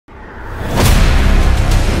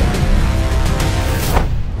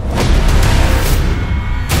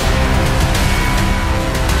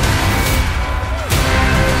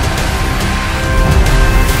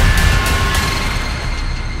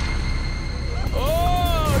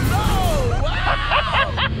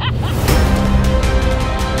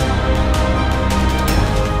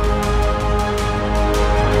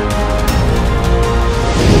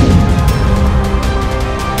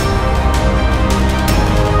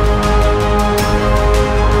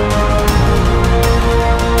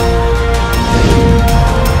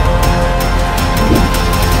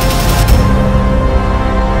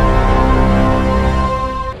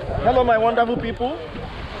wonderful people.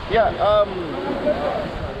 Yeah,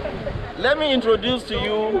 let me introduce to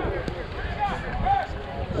you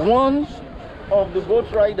one of the boat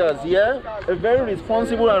riders here, a very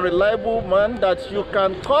responsible and reliable man that you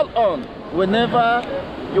can call on whenever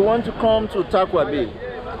you want to come to Tarkwa-Bay.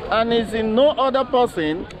 And it's in no other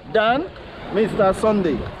person than Mr.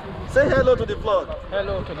 Sunday. Say hello to the vlog.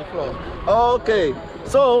 Hello to the vlog. Okay,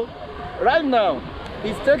 so right now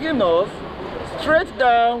he's taking us straight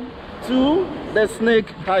down to the Snake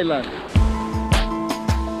Island.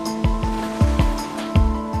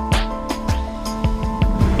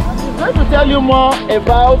 I'm going to tell you more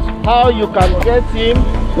about how you can get him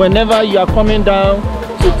whenever you are coming down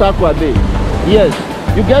to Tarkwa-Bay.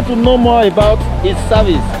 Yes, you get to know more about his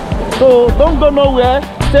service. So don't go nowhere,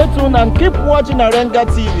 stay tuned and keep watching Arenga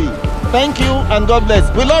TV. Thank you and God bless.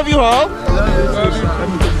 We love you all. Love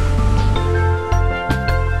you.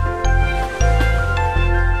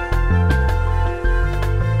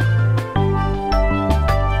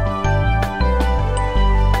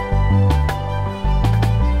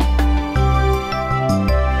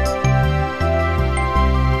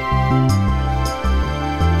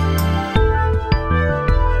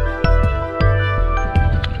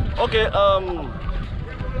 Okay,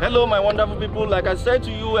 hello my wonderful people. Like I said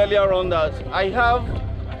to you earlier on that I have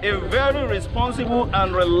a very responsible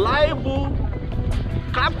and reliable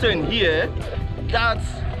captain here that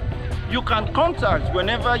you can contact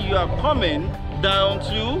whenever you are coming down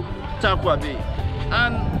to Tarkwa-Bay.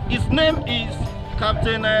 And his name is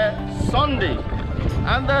Captain Sunday.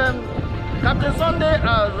 And Captain Sunday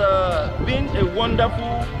has been a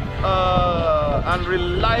wonderful and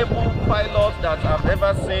reliable pilot that I've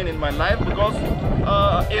ever seen in my life, because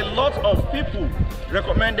a lot of people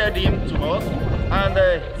recommended him to us, and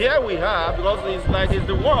here we are, because it's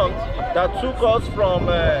the one that took us from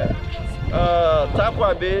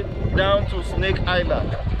Tarkwa-Bay down to Snake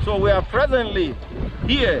Island. So we are presently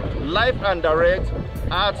here live and direct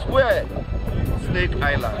at where? Snake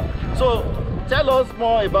Island. So tell us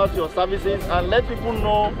more about your services and let people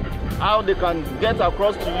know how they can get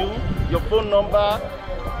across to you, your phone number,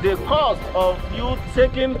 the cost of you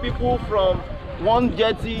taking people from one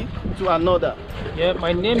jetty to another. Yeah,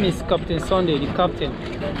 my name is Captain Sunday, the captain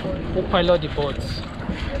who pilot the boats.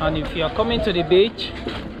 And if you are coming to the beach,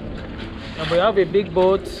 we have a big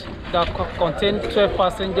boat that contains 12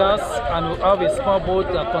 passengers, and we have a small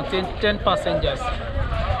boat that contains 10 passengers.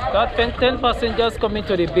 That 10 passengers coming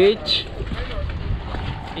to the beach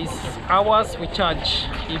is hours we charge.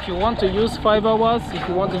 If you want to use 5 hours, if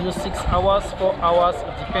you want to use 6 hours, 4 hours,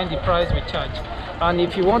 it depends the price we charge. And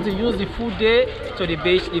if you want to use the full day to the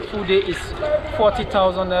beach, the full day is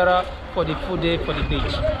 40,000 naira for the full day for the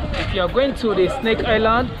beach. If you are going to the Snake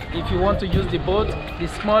Island, if you want to use the boat, the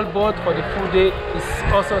small boat for the full day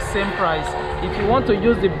is also same price. If you want to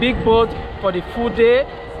use the big boat for the full day,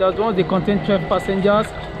 that one they contain 12 passengers,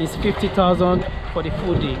 is 50,000 for the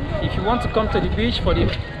full day. If you want to come to the beach for the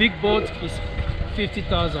big boat, is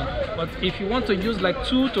 50,000. But if you want to use like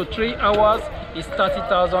 2 to 3 hours, it's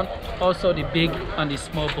 30,000. Also the big and the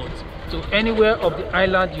small boat. So anywhere of the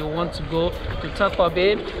island you want to go, to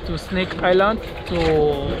Tarkwa-Bay, to Snake Island,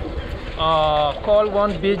 to call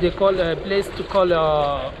one beach, they call a place to call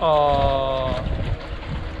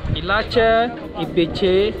Ilache,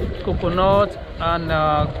 Ibeche, Coconut, and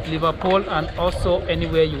Liverpool, and also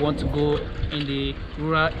anywhere you want to go in the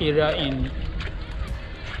rural area in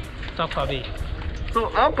Tarkwa-Bay. So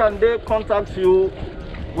how can they contact you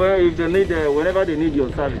if they need, whenever they need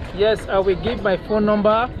your service? Yes, I will give my phone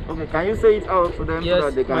number. Okay, can you say it out to them? Yes, so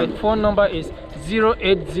that they can... my phone number is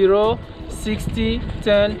 080 60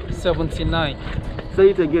 10 79. Say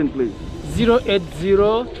it again, please.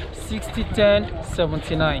 080 60 10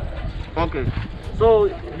 79. Okay, so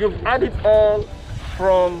you've had it all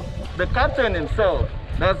from the captain himself,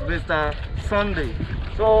 that's Mr. Sunday.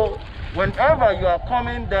 So whenever you are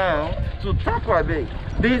coming down to Tarkwa-Bay,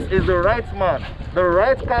 this is the right man, the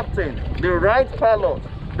right captain, the right pilot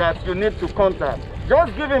that you need to contact.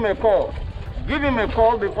 Just give him a call. Give him a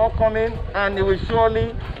call before coming, and he will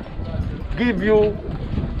surely give you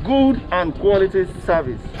good and quality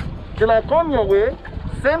service. Till I come your way,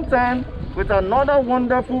 same time, with another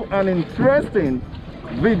wonderful and interesting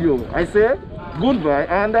video. I say goodbye,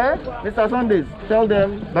 and Mr. Sundays, tell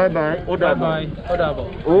them bye-bye. Bye-bye.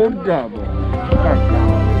 Odabo. Odabo.